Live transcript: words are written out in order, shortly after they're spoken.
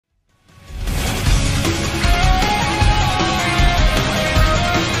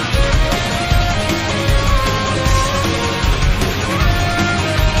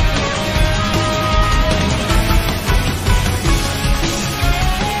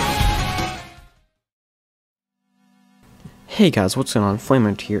Hey guys, what's going on?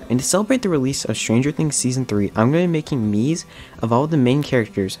 Flameout here, and to celebrate the release of Stranger Things Season 3, I'm going to be making Miis of all the main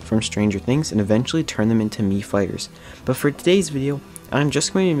characters from Stranger Things and eventually turn them into Mii fighters. But for today's video, I'm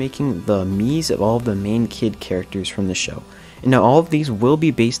just going to be making the Miis of all of the main kid characters from the show. And now all of these will be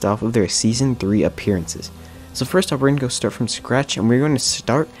based off of their Season 3 appearances. So first off, we're going to go start from scratch, and we're going to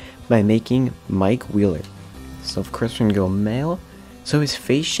start by making Mike Wheeler. So of course we're going to go male, so his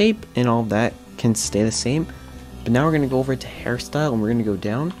face shape and all that can stay the same. But now we're going to go over to hairstyle, and we're going to go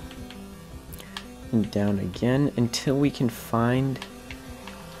down and down again until we can find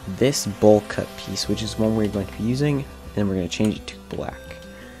this bowl cut piece, which is one we're going to be using, and we're going to change it to black.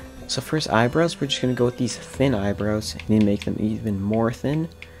 So first, eyebrows, we're just going to go with these thin eyebrows and then make them even more thin,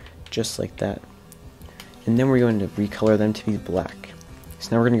 just like that. And then we're going to recolor them to be black. So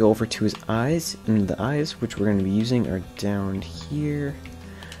now we're going to go over to his eyes, and the eyes, which we're going to be using, are down here,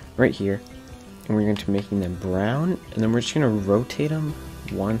 right here. And we're going to be making them brown, and then we're just going to rotate them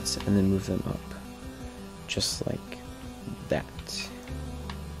once and then move them up, just like that.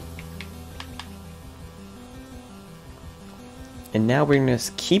 And now we're going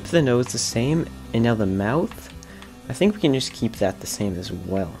to keep the nose the same, and now the mouth, I think we can just keep that the same as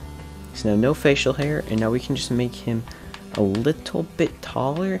well. So now no facial hair, and now we can just make him a little bit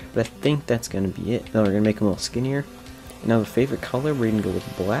taller, but I think that's going to be it. Now we're going to make him a little skinnier. And now the favorite color, we're going to go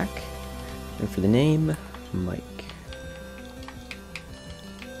with black. And for the name, Mike.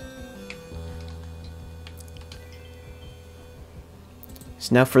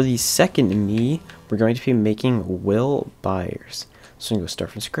 So now for the second Mii, we're going to be making Will Byers. So I'm going to go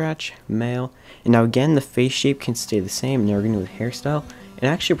start from scratch, male. And now again, the face shape can stay the same. Now we're going to do hairstyle.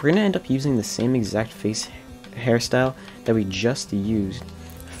 And actually, we're going to end up using the same exact face hairstyle that we just used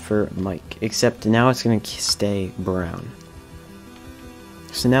for Mike. Except now it's going to stay brown.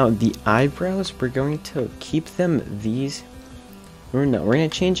 So now the eyebrows, we're going to keep them these. We're going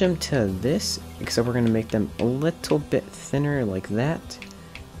to change them to this, except we're going to make them a little bit thinner like that.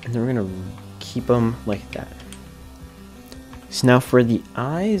 And then we're going to keep them like that. So now for the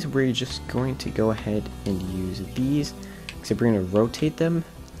eyes, we're just going to go ahead and use these, except we're going to rotate them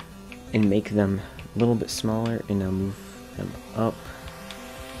and make them a little bit smaller, and now move them up.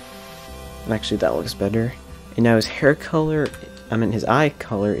 And actually that looks better. And now his hair color, his eye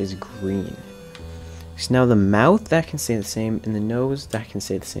color is green. So now the mouth, that can stay the same, and the nose, that can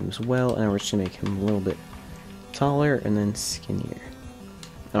stay the same as well. And now we're just going to make him a little bit taller and then skinnier.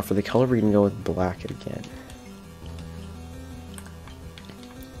 Now for the color, we're going to go with black again.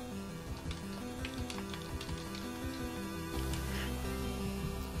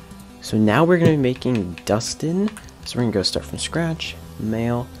 So now we're going to be making Dustin. So we're going to go start from scratch,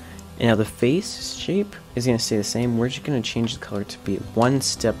 male. And now the face shape is going to stay the same. We're just going to change the color to be one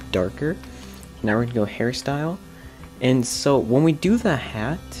step darker. Now we're going to go hairstyle. And so when we do the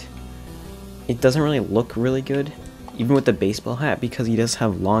hat, it doesn't really look really good, even with the baseball hat, because he does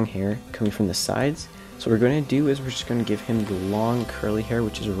have long hair coming from the sides. So what we're going to do is we're just going to give him the long curly hair,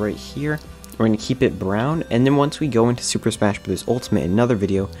 which is right here. We're going to keep it brown. And then once we go into Super Smash Bros. Ultimate, another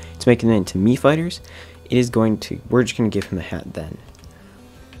video, to make it into Mii fighters, we're just going to give him a hat then.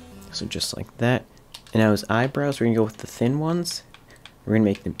 So just like that. And now his eyebrows, we're going to go with the thin ones. We're going to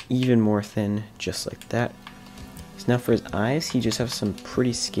make them even more thin, just like that. So now for his eyes, he just has some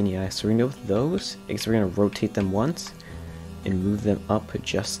pretty skinny eyes. So we're going to go with those, except we're going to rotate them once and move them up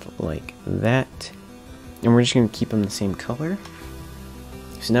just like that. And we're just going to keep them the same color.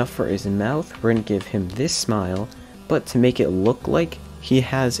 So now for his mouth, we're going to give him this smile, but to make it look like he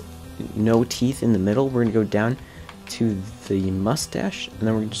has no teeth in the middle, we're going to go down to the mustache, and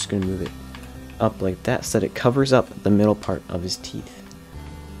then we're just going to move it up like that so that it covers up the middle part of his teeth.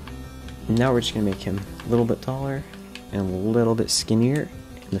 And now we're just going to make him a little bit taller and a little bit skinnier,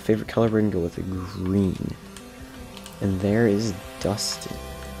 and the favorite color, we're going to go with the green. And there is Dustin.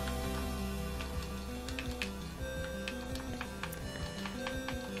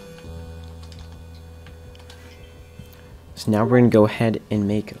 So now we're going to go ahead and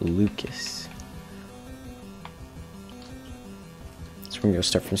make Lucas. We're going to go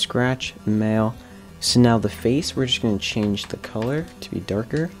start from scratch, male. So now the face, we're just going to change the color to be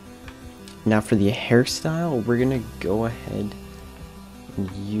darker. Now for the hairstyle, we're going to go ahead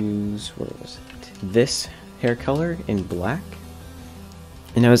and use, where was it? This hair color in black.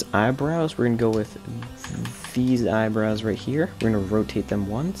 And now his eyebrows, we're going to go with these eyebrows right here. We're going to rotate them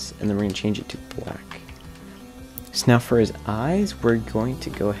once, and then we're going to change it to black. So now for his eyes, we're going to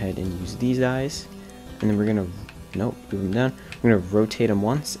go ahead and use these eyes, and then we're going to move them down. We're going to rotate them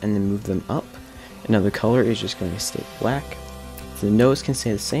once and then move them up. And now the color is just going to stay black. The nose can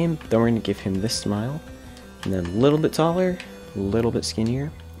stay the same, but then we're going to give him this smile. And then a little bit taller, a little bit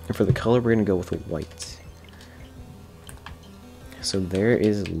skinnier. And for the color, we're going to go with white. So there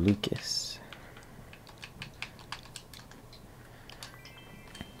is Lucas.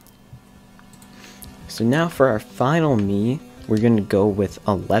 So now for our final Mii, we're going to go with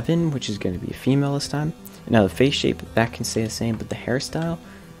 11, which is going to be a female this time. Now the face shape, that can stay the same, but the hairstyle,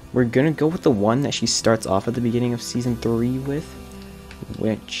 we're going to go with the one that she starts off at the beginning of Season 3 with,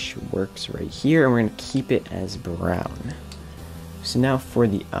 which works right here, and we're going to keep it as brown. So now for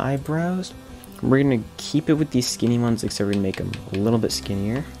the eyebrows, we're going to keep it with these skinny ones, except we're going to make them a little bit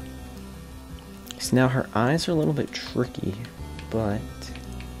skinnier. So now her eyes are a little bit tricky, but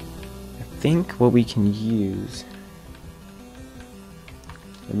I think what we can use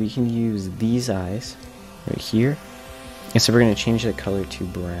these eyes right here. And so we're going to change the color to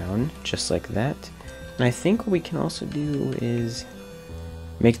brown, just like that. And I think what we can also do is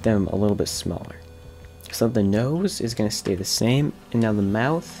make them a little bit smaller. So the nose is going to stay the same, and now the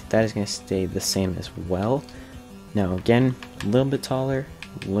mouth, that is going to stay the same as well. Now again, a little bit taller,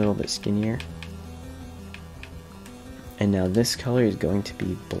 a little bit skinnier. And now this color is going to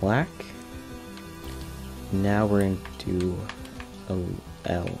be black. Now we're going to do a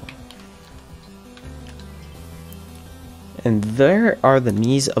L. And there are the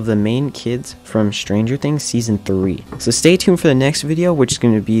Miis of the main kids from Stranger Things Season 3. So stay tuned for the next video, which is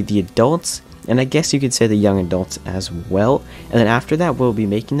going to be the adults, and I guess you could say the young adults as well. And then after that, we'll be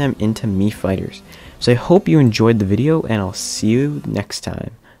making them into Mii fighters. So I hope you enjoyed the video, and I'll see you next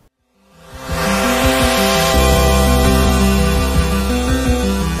time.